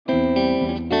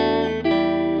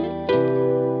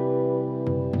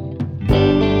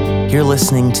You're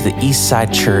listening to the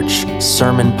Eastside Church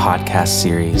Sermon Podcast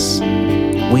Series.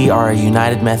 We are a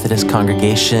United Methodist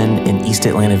congregation in East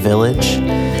Atlanta Village.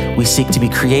 We seek to be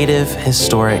creative,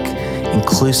 historic,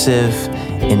 inclusive,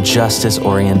 and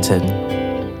justice-oriented.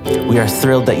 We are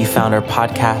thrilled that you found our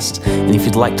podcast, and if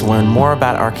you'd like to learn more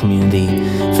about our community,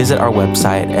 visit our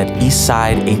website at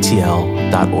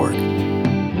eastsideatl.org.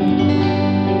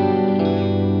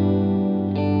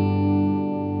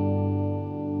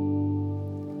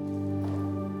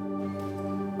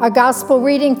 Our gospel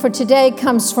reading for today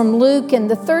comes from Luke in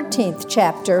the 13th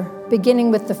chapter,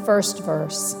 beginning with the first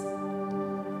verse.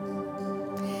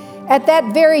 At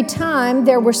that very time,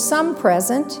 there were some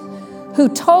present who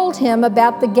told him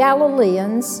about the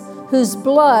Galileans whose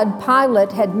blood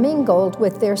Pilate had mingled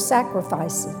with their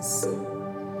sacrifices.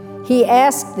 He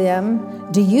asked them,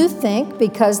 "Do you think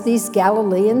because these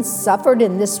Galileans suffered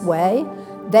in this way,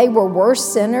 they were worse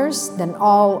sinners than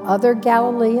all other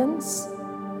Galileans?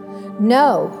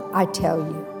 No, I tell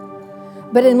you.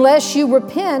 But unless you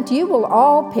repent, you will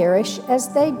all perish as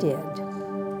they did.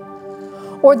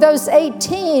 Or those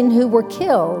 18 who were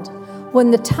killed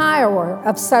when the tower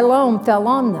of Siloam fell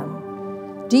on them.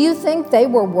 Do you think they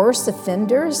were worse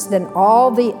offenders than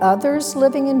all the others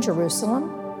living in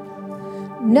Jerusalem?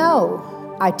 No,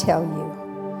 I tell you.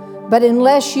 But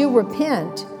unless you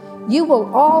repent, you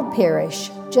will all perish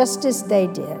just as they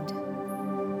did."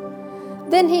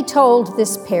 Then he told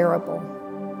this parable.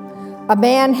 A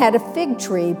man had a fig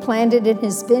tree planted in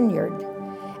his vineyard,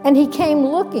 and he came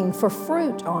looking for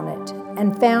fruit on it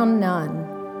and found none.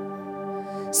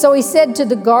 So he said to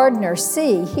the gardener,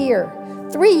 "See, here,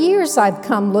 3 years I've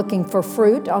come looking for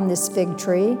fruit on this fig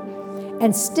tree,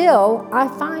 and still I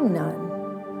find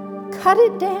none. Cut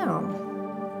it down.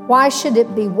 Why should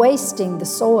it be wasting the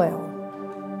soil?"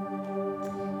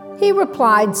 He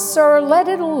replied, "Sir, let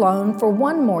it alone for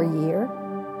 1 more year,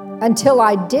 until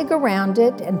I dig around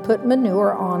it and put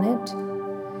manure on it.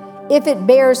 If it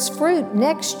bears fruit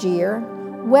next year,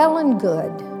 well and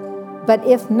good. But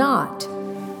if not,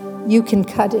 you can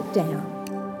cut it down."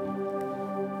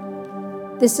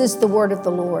 This is the word of the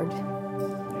Lord.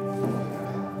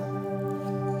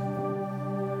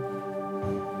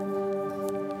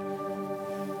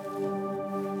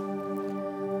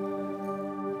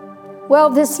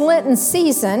 Well, this Lenten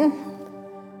season,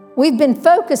 we've been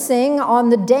focusing on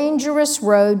the dangerous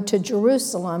road to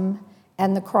Jerusalem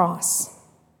and the cross.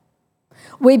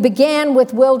 We began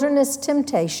with wilderness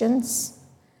temptations,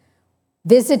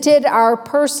 visited our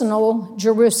personal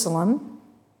Jerusalem,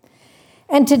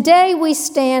 and today we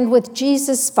stand with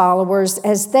Jesus' followers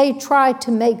as they try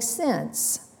to make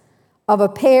sense of a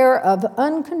pair of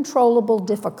uncontrollable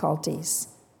difficulties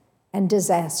and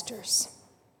disasters.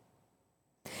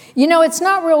 You know, it's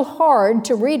not real hard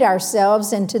to read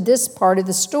ourselves into this part of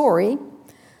the story.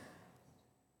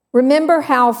 Remember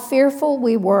how fearful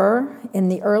we were in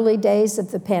the early days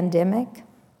of the pandemic,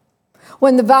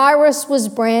 when the virus was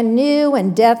brand new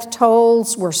and death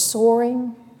tolls were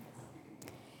soaring?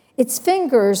 Its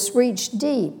fingers reached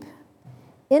deep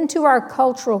into our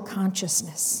cultural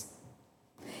consciousness.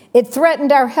 It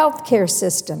threatened our healthcare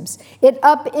systems. It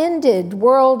upended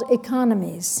world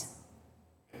economies.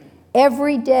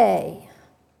 Every day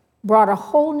brought a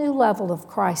whole new level of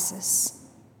crisis.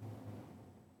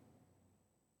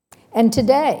 And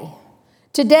today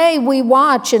we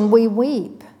watch and we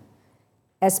weep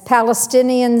as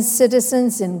Palestinian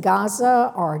citizens in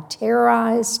Gaza are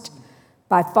terrorized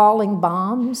by falling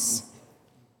bombs,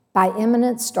 by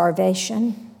imminent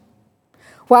starvation,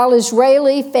 while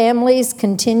Israeli families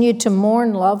continue to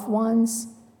mourn loved ones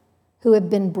who have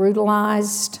been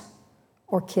brutalized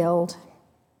or killed.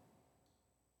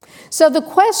 So the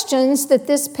questions that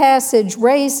this passage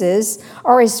raises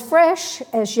are as fresh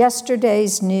as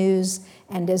yesterday's news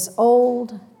and as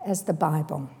old as the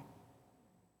Bible.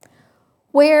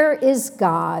 Where is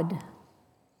God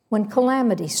when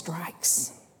calamity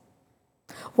strikes?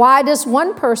 Why does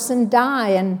one person die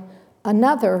and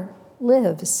another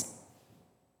lives?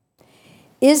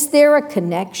 Is there a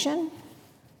connection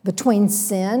between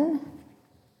sin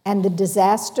and the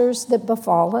disasters that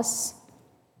befall us?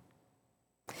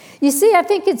 You see, I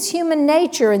think it's human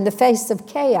nature in the face of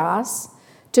chaos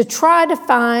to try to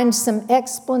find some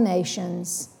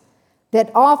explanations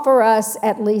that offer us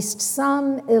at least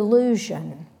some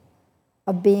illusion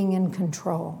of being in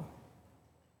control.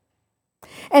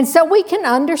 And so we can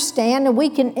understand and we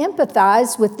can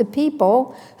empathize with the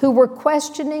people who were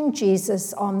questioning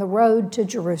Jesus on the road to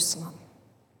Jerusalem.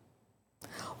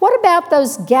 What about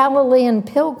those Galilean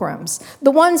pilgrims,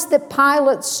 the ones that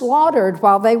Pilate slaughtered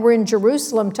while they were in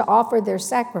Jerusalem to offer their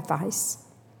sacrifice?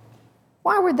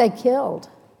 Why were they killed?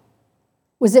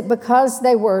 Was it because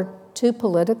they were too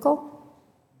political?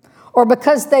 Or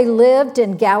because they lived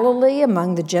in Galilee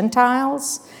among the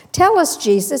Gentiles? Tell us,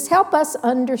 Jesus, help us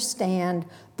understand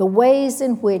the ways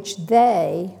in which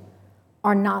they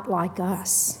are not like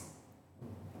us.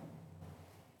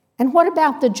 And what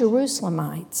about the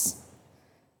Jerusalemites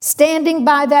standing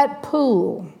by that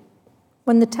pool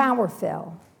when the tower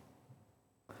fell?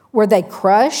 Were they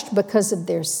crushed because of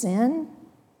their sin?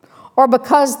 Or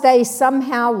because they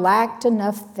somehow lacked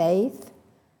enough faith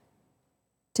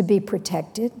to be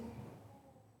protected?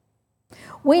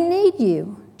 We need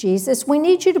you, Jesus. We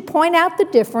need you to point out the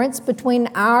difference between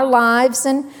our lives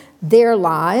and their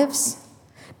lives,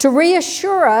 to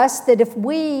reassure us that if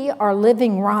we are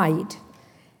living right,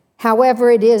 however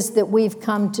it is that we've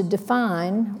come to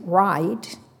define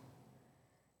right,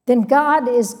 then God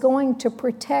is going to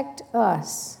protect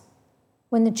us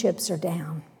when the chips are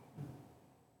down.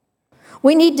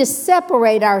 We need to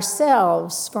separate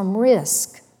ourselves from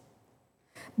risk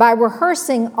by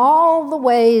rehearsing all the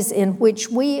ways in which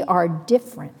we are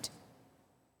different,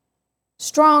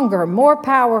 stronger, more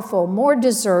powerful, more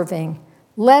deserving,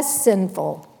 less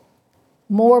sinful,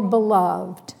 more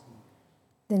beloved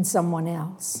than someone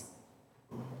else.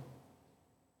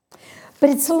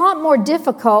 But it's a lot more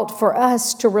difficult for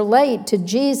us to relate to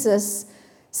Jesus'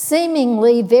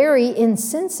 seemingly very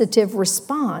insensitive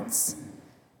response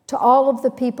to all of the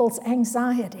people's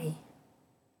anxiety.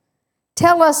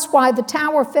 Tell us why the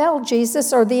tower fell,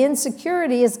 Jesus, or the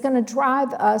insecurity is going to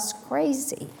drive us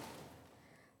crazy.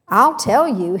 I'll tell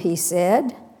you, he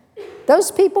said,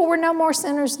 those people were no more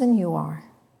sinners than you are.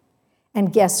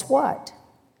 And guess what?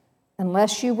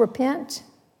 Unless you repent,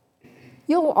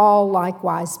 you'll all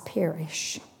likewise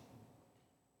perish.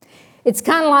 It's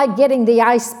kind of like getting the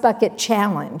ice bucket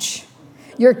challenge.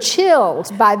 You're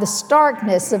chilled by the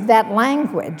starkness of that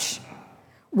language.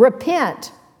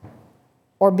 Repent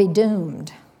or be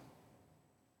doomed.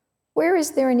 Where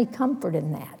is there any comfort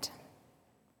in that?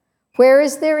 Where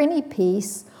is there any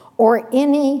peace or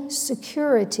any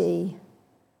security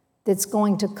that's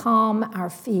going to calm our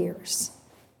fears?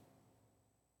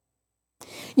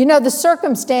 You know, the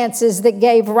circumstances that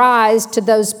gave rise to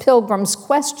those pilgrims'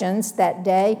 questions that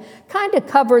day kind of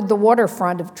covered the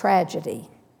waterfront of tragedy.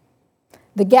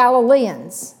 The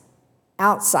Galileans,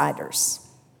 outsiders.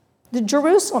 The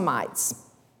Jerusalemites,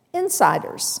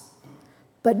 insiders.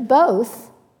 But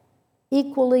both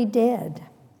equally dead.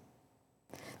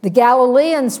 The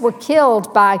Galileans were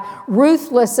killed by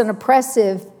ruthless and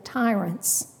oppressive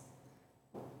tyrants,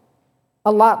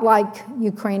 a lot like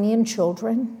Ukrainian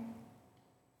children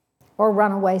or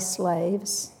runaway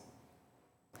slaves.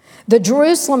 The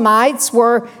Jerusalemites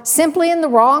were simply in the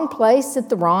wrong place at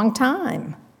the wrong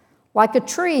time, like a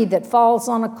tree that falls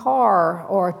on a car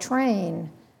or a train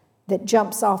that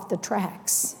jumps off the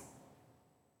tracks.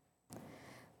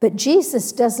 But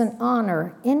Jesus doesn't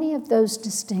honor any of those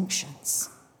distinctions.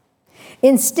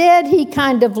 Instead, he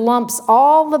kind of lumps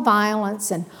all the violence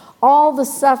and all the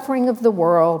suffering of the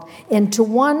world into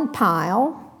one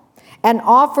pile and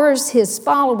offers his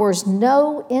followers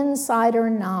no insider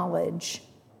knowledge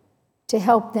to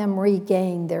help them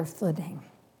regain their footing.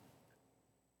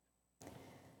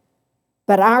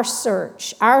 But our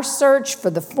search for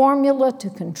the formula to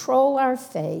control our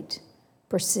fate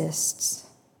persists.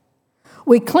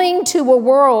 We cling to a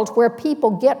world where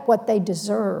people get what they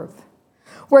deserve,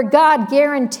 where God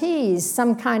guarantees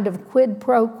some kind of quid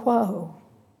pro quo.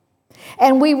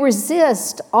 And we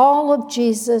resist all of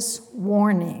Jesus'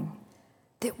 warning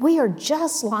that we are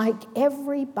just like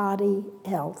everybody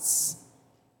else,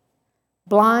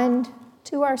 blind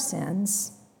to our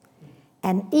sins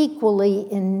and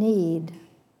equally in need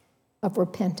of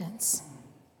repentance.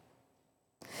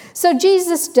 So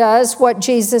Jesus does what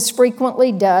Jesus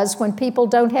frequently does when people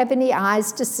don't have any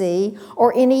eyes to see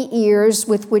or any ears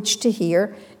with which to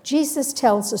hear. Jesus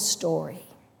tells a story.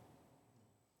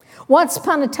 Once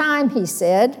upon a time, he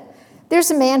said,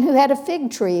 there's a man who had a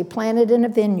fig tree planted in a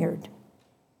vineyard.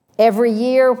 Every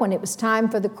year, when it was time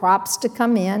for the crops to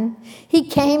come in, he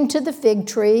came to the fig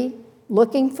tree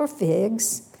looking for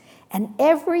figs, and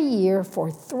every year for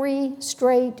 3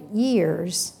 straight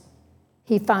years,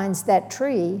 he finds that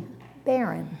tree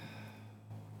barren.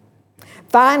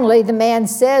 Finally, the man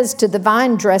says to the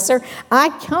vine dresser, I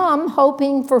come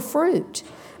hoping for fruit,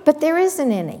 but there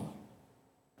isn't any.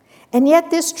 And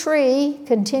yet this tree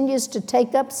continues to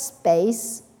take up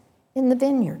space in the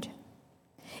vineyard.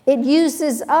 It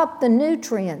uses up the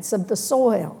nutrients of the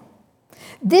soil.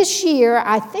 This year,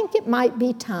 I think it might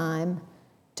be time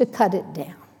to cut it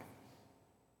down.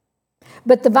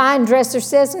 But the vine dresser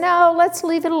says, no, let's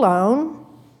leave it alone.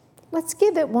 Let's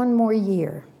give it one more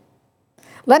year.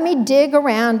 Let me dig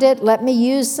around it. Let me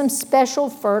use some special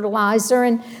fertilizer.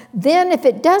 And then if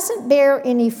it doesn't bear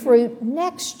any fruit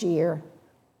next year,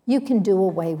 you can do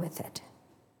away with it.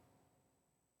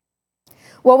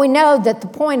 Well, we know that the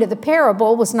point of the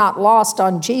parable was not lost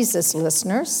on Jesus'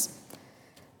 listeners.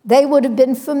 They would have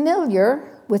been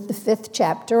familiar with the 5th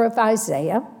chapter of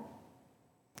Isaiah,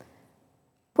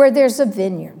 where there's a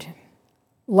vineyard,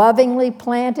 lovingly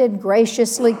planted,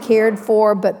 graciously cared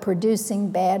for, but producing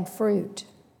bad fruit.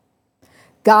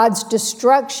 God's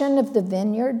destruction of the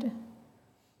vineyard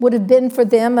would have been for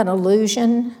them an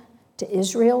allusion to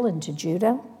Israel and to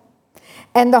Judah.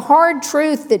 And the hard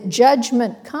truth that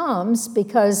judgment comes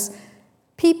because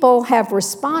people have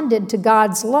responded to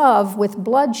God's love with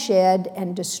bloodshed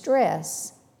and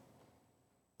distress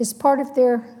is part of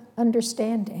their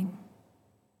understanding.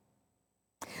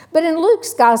 But in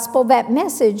Luke's gospel, that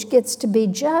message gets to be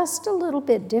just a little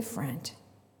bit different.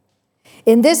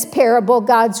 In this parable,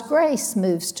 God's grace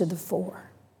moves to the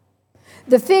fore.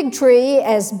 The fig tree,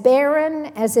 as barren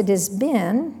as it has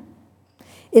been,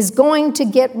 is going to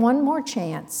get one more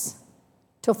chance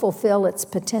to fulfill its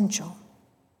potential.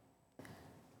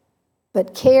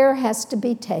 But care has to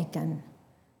be taken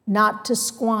not to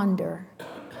squander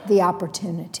the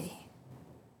opportunity.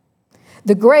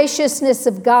 The graciousness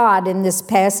of God in this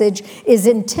passage is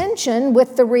in tension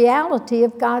with the reality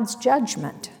of God's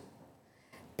judgment.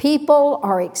 People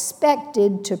are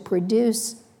expected to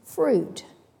produce fruit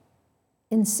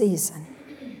in season.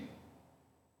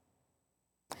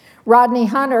 Rodney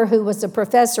Hunter, who was a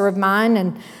professor of mine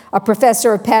and a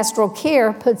professor of pastoral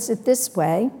care, puts it this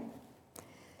way: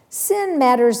 sin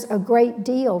matters a great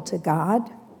deal to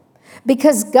God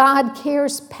because God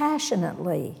cares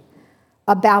passionately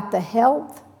about the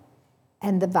health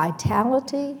and the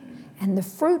vitality and the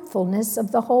fruitfulness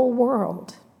of the whole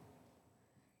world.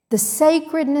 The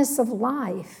sacredness of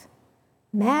life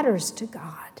matters to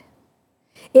God.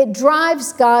 It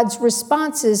drives God's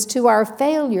responses to our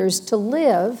failures to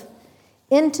live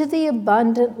into the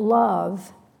abundant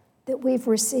love that we've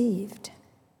received.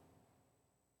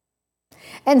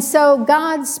 And so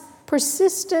God's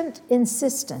persistent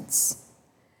insistence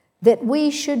that we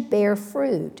should bear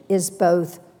fruit is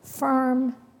both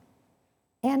firm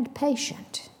and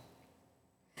patient.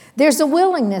 There's a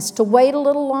willingness to wait a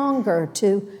little longer,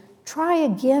 to try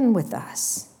again with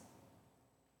us.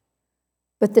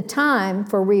 But the time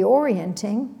for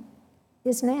reorienting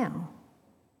is now.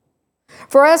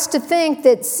 For us to think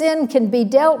that sin can be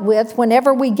dealt with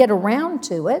whenever we get around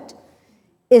to it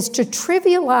is to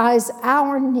trivialize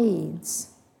our needs,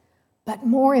 but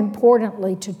more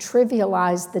importantly, to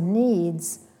trivialize the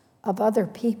needs of other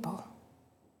people.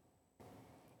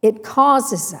 It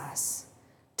causes us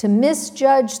to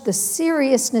misjudge the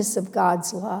seriousness of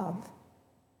God's love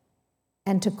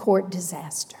and to court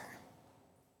disaster.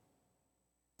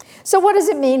 So what does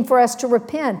it mean for us to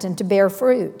repent and to bear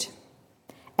fruit?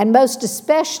 And most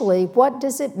especially, what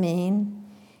does it mean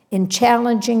in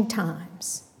challenging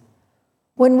times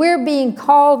when we're being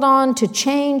called on to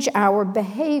change our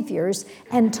behaviors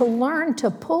and to learn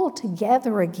to pull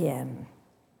together again?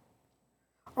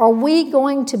 Are we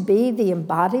going to be the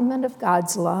embodiment of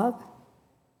God's love?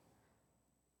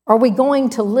 Are we going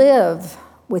to live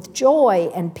with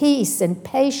joy and peace and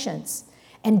patience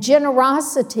and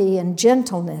generosity and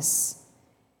gentleness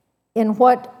in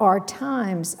what are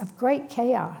times of great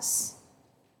chaos?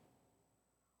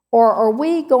 Or are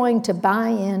we going to buy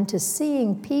into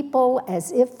seeing people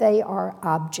as if they are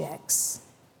objects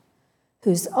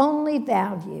whose only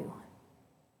value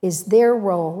is their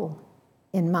role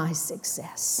in my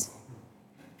success?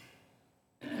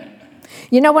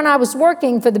 You know, when I was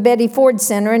working for the Betty Ford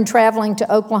Center and traveling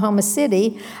to Oklahoma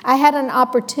City, I had an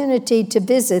opportunity to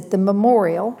visit the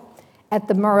memorial at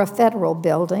the Murrah Federal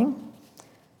Building,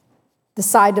 the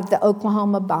site of the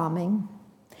Oklahoma bombing.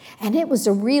 And it was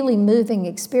a really moving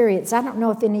experience. I don't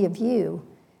know if any of you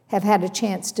have had a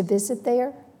chance to visit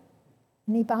there.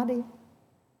 Anybody?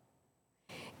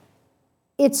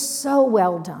 It's so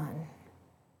well done.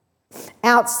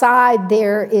 Outside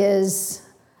there is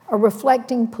a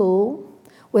reflecting pool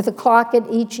with a clock at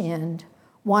each end.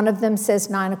 One of them says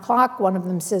 9 o'clock, one of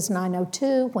them says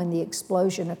 9:02 when the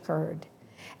explosion occurred.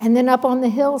 And then up on the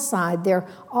hillside, there are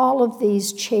all of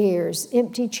these chairs,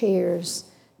 empty chairs,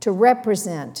 to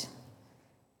represent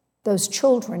those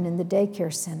children in the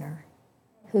daycare center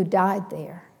who died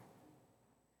there.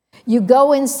 You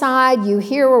go inside, you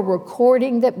hear a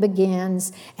recording that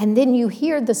begins, and then you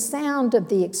hear the sound of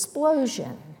the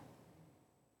explosion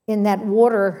in that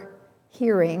water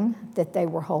hearing that they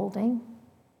were holding.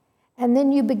 And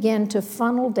then you begin to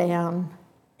funnel down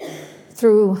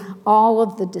through all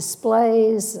of the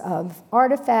displays of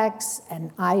artifacts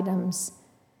and items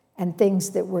and things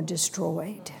that were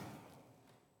destroyed.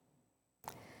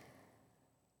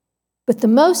 But the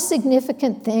most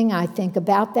significant thing, I think,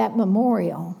 about that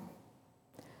memorial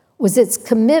was its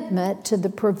commitment to the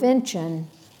prevention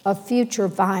of future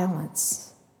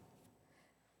violence.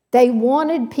 They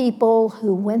wanted people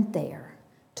who went there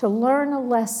to learn a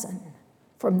lesson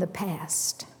from the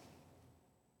past.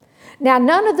 Now,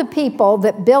 none of the people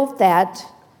that built that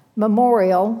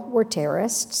memorial were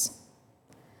terrorists,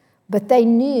 but they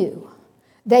knew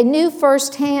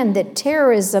firsthand that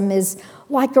terrorism is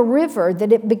like a river,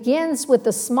 that it begins with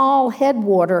a small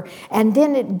headwater and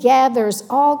then it gathers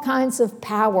all kinds of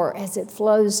power as it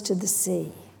flows to the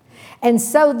sea. And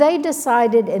so they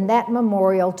decided in that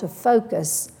memorial to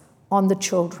focus on the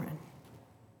children.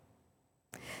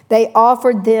 They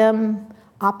offered them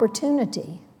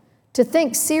opportunity to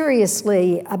think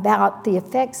seriously about the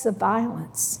effects of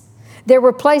violence. There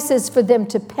were places for them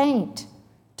to paint,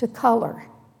 to color,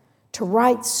 to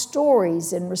write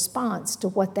stories in response to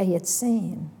what they had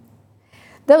seen.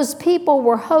 Those people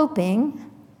were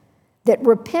hoping that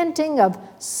repenting of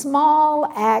small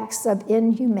acts of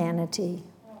inhumanity,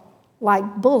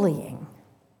 like bullying,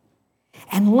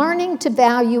 and learning to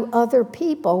value other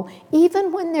people,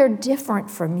 even when they're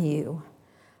different from you,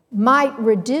 might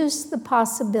reduce the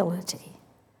possibility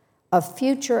of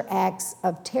future acts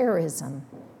of terrorism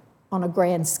on a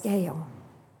grand scale.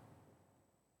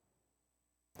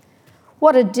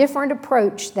 What a different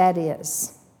approach that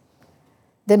is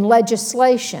than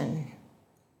legislation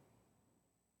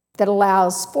that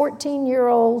allows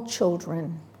 14-year-old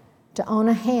children to own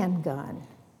a handgun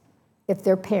if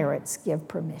their parents give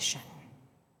permission.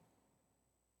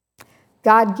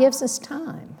 God gives us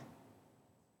time,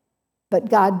 but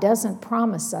God doesn't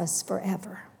promise us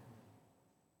forever.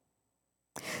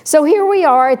 So here we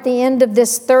are at the end of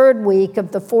this third week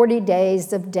of the 40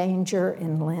 days of danger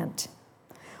in Lent.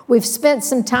 We've spent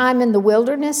some time in the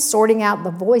wilderness sorting out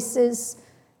the voices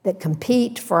that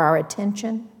compete for our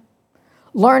attention,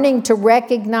 learning to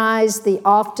recognize the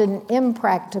often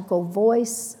impractical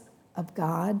voice of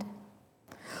God.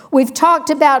 We've talked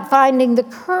about finding the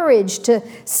courage to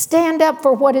stand up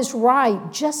for what is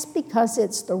right just because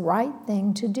it's the right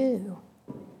thing to do.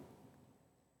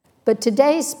 But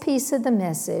today's piece of the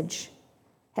message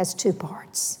has two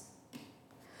parts.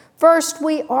 First,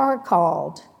 we are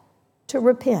called to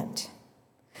repent,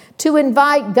 to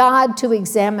invite God to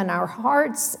examine our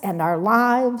hearts and our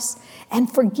lives and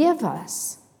forgive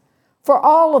us for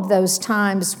all of those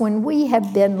times when we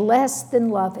have been less than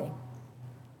loving,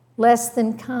 less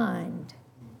than kind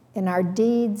in our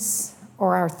deeds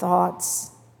or our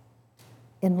thoughts,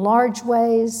 in large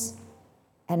ways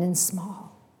and in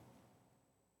small.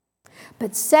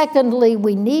 But secondly,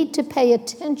 we need to pay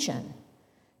attention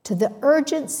to the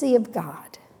urgency of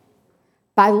God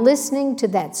by listening to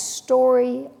that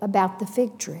story about the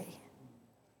fig tree.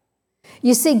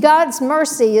 You see, God's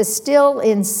mercy is still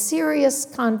in serious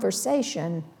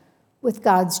conversation with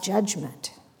God's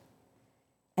judgment.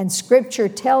 And Scripture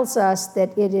tells us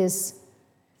that it is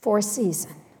for a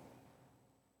season.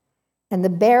 And the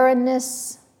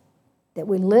barrenness that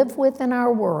we live with in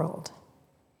our world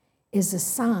is a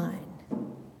sign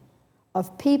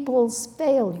of people's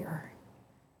failure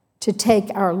to take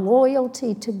our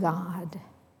loyalty to God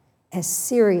as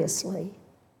seriously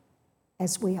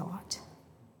as we ought.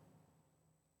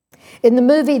 In the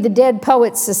movie The Dead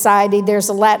Poets Society, there's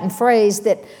a Latin phrase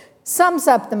that sums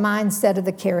up the mindset of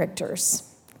the characters.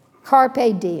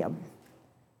 Carpe diem,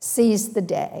 seize the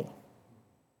day.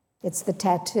 It's the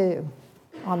tattoo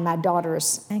on my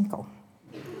daughter's ankle.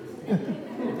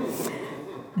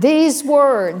 These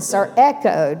words are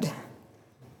echoed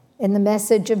in the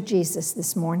message of Jesus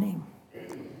this morning.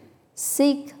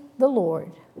 Seek the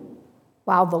Lord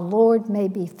while the Lord may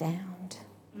be found.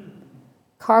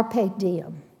 Carpe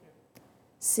diem,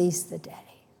 seize the day.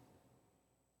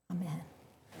 Amen.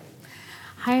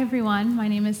 Hi, everyone. My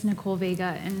name is Nicole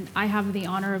Vega, and I have the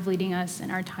honor of leading us in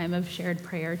our time of shared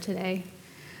prayer today.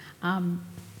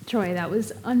 Troy, that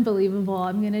was unbelievable.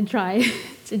 I'm going to try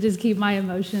to just keep my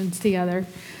emotions together.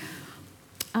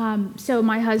 So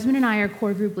my husband and I are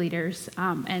core group leaders,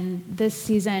 and this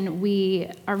season we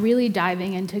are really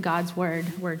diving into God's Word.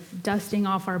 We're dusting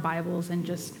off our Bibles and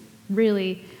just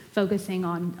really focusing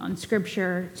on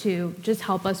Scripture to just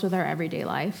help us with our everyday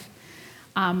life.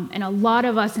 And a lot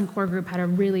of us in core group had a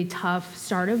really tough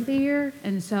start of the year,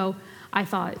 and so I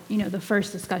thought, the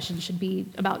first discussion should be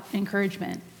about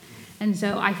encouragement. And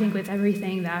so I think with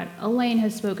everything that Elaine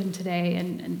has spoken today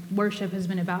and worship has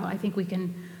been about, I think we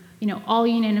can all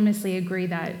unanimously agree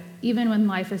that even when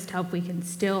life is tough, we can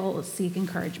still seek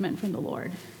encouragement from the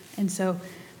Lord. And so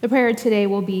the prayer today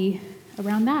will be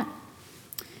around that.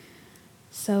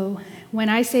 So when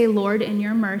I say, Lord, in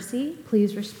your mercy,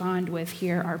 please respond with,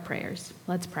 hear our prayers.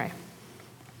 Let's pray.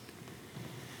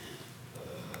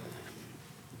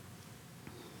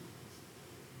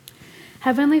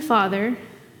 Heavenly Father,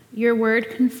 your word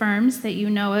confirms that you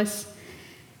know us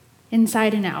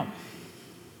inside and out,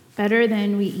 better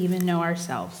than we even know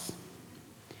ourselves.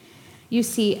 You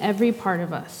see every part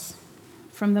of us,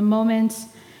 from the moments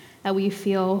that we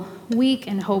feel weak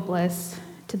and hopeless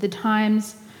to the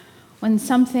times when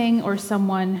something or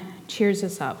someone cheers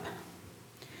us up.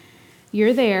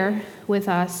 You're there with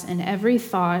us in every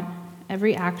thought,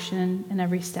 every action, and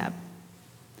every step.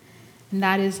 And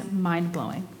that is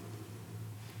mind-blowing.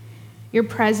 Your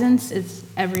presence is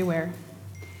everywhere.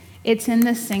 It's in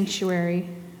the sanctuary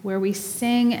where we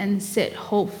sing and sit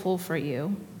hopeful for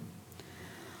you.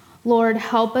 Lord,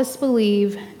 help us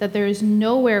believe that there is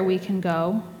nowhere we can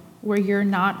go where you're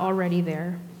not already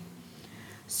there,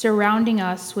 surrounding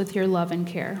us with your love and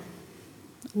care.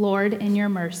 Lord, in your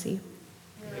mercy.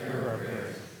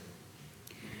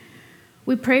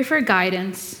 We pray for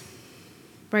guidance.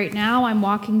 Right now, I'm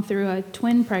walking through a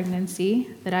twin pregnancy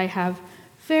that I have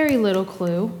very little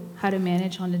clue how to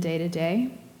manage on a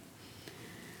day-to-day.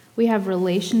 We have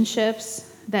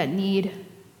relationships that need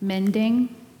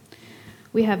mending.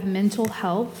 We have mental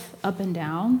health up and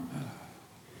down.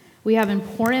 We have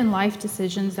important life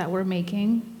decisions that we're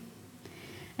making.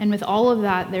 And with all of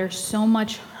that, there's so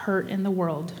much hurt in the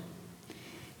world,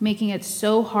 making it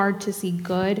so hard to see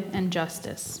good and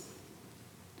justice.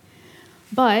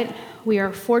 But we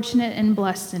are fortunate and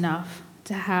blessed enough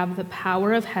to have the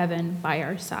power of heaven by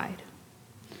our side.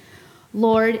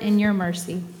 Lord, in your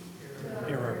mercy.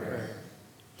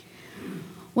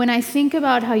 When I think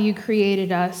about how you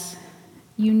created us,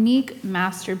 unique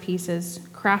masterpieces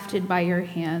crafted by your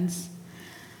hands,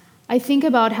 I think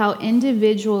about how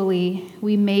individually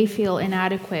we may feel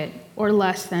inadequate or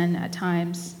less than at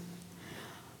times.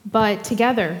 But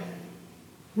together,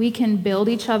 we can build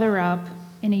each other up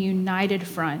in a united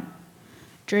front,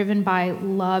 driven by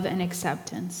love and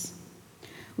acceptance.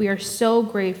 We are so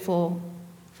grateful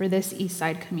for this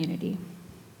Eastside community.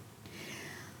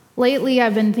 Lately,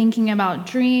 I've been thinking about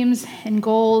dreams and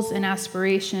goals and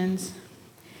aspirations.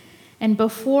 And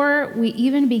before we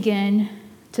even begin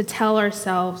to tell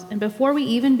ourselves, and before we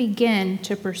even begin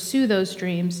to pursue those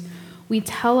dreams, we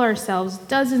tell ourselves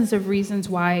dozens of reasons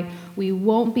why we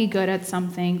won't be good at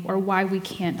something or why we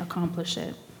can't accomplish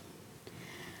it.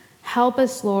 Help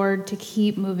us, Lord, to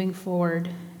keep moving forward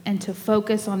and to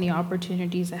focus on the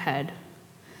opportunities ahead.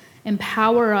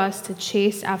 Empower us to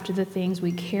chase after the things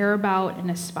we care about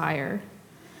and aspire,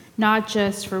 not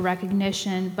just for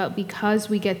recognition, but because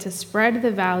we get to spread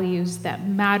the values that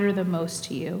matter the most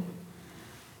to you.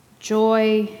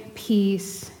 Joy,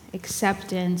 peace,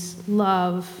 acceptance,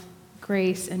 love,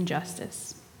 grace, and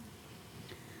justice.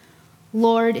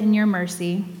 Lord, in your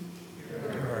mercy,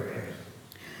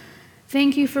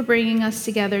 thank you for bringing us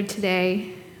together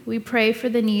today. We pray for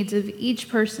the needs of each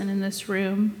person in this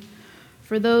room,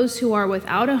 for those who are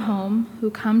without a home,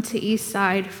 who come to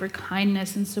Eastside for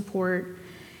kindness and support,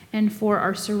 and for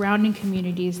our surrounding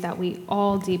communities that we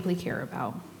all deeply care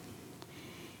about.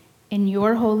 In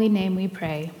your holy name we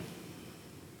pray.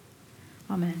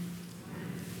 Amen.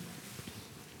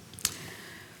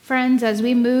 Friends, as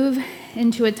we move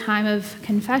into a time of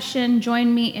confession,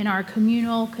 join me in our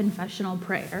communal confessional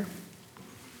prayer.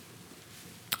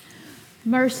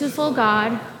 Merciful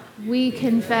God, we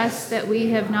confess that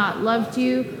we have not loved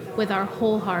you with our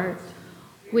whole heart.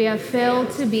 We have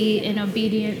failed to be an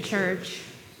obedient church.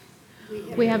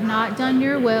 We have not done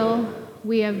your will.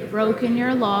 We have broken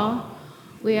your law.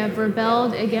 We have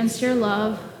rebelled against your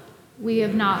love. We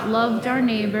have not loved our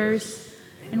neighbors,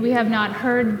 and we have not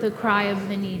heard the cry of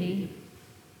the needy.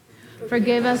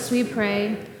 Forgive us, we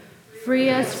pray. Free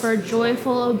us for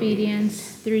joyful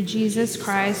obedience through Jesus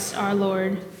Christ our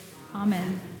Lord.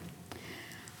 Amen.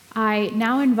 I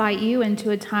now invite you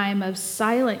into a time of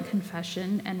silent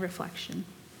confession and reflection.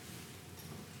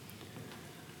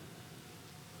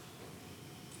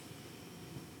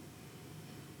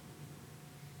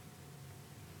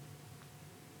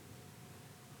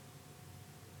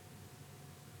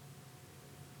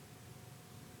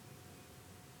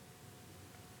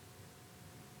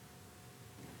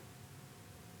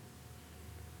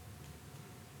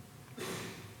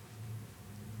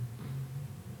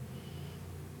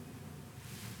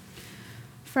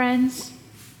 Friends,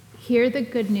 hear the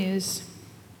good news.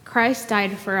 Christ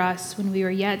died for us when we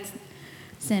were yet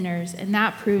sinners, and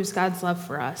that proves God's love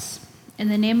for us. In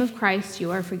the name of Christ,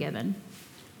 you are forgiven.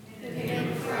 In the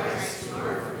name of Christ, you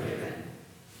are forgiven.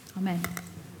 Amen.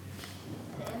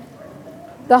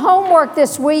 The homework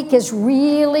this week is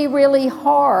really, really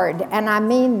hard, and I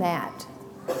mean that,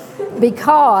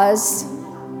 because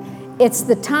it's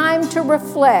the time to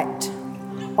reflect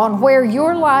on where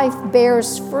your life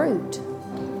bears fruit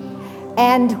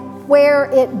and where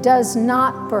it does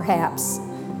not, perhaps,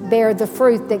 bear the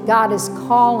fruit that God is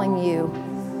calling you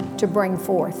to bring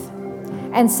forth.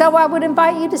 And so I would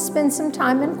invite you to spend some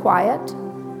time in quiet,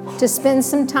 to spend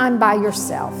some time by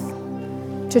yourself,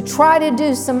 to try to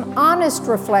do some honest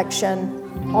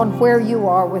reflection on where you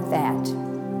are with that.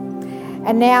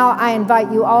 And now I invite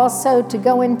you also to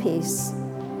go in peace.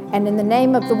 And in the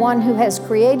name of the one who has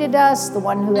created us, the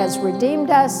one who has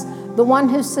redeemed us, the one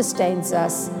who sustains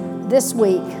us this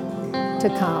week to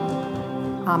come.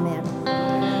 Amen.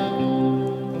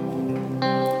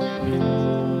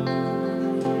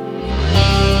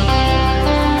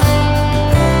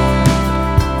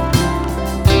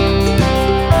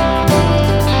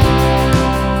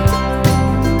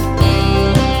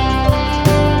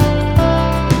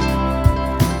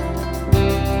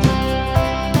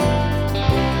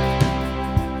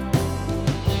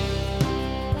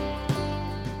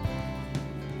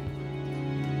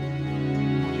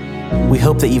 We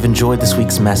hope that you've enjoyed this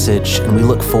week's message, and we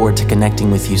look forward to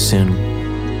connecting with you soon.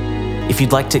 If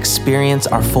you'd like to experience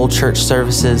our full church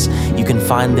services, you can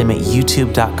find them at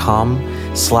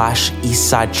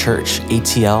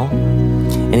youtube.com/EastSideChurchATL.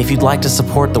 And if you'd like to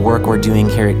support the work we're doing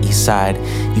here at Eastside,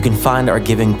 you can find our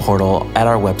giving portal at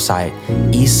our website,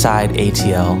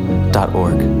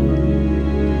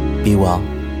 eastsideatl.org. Be well.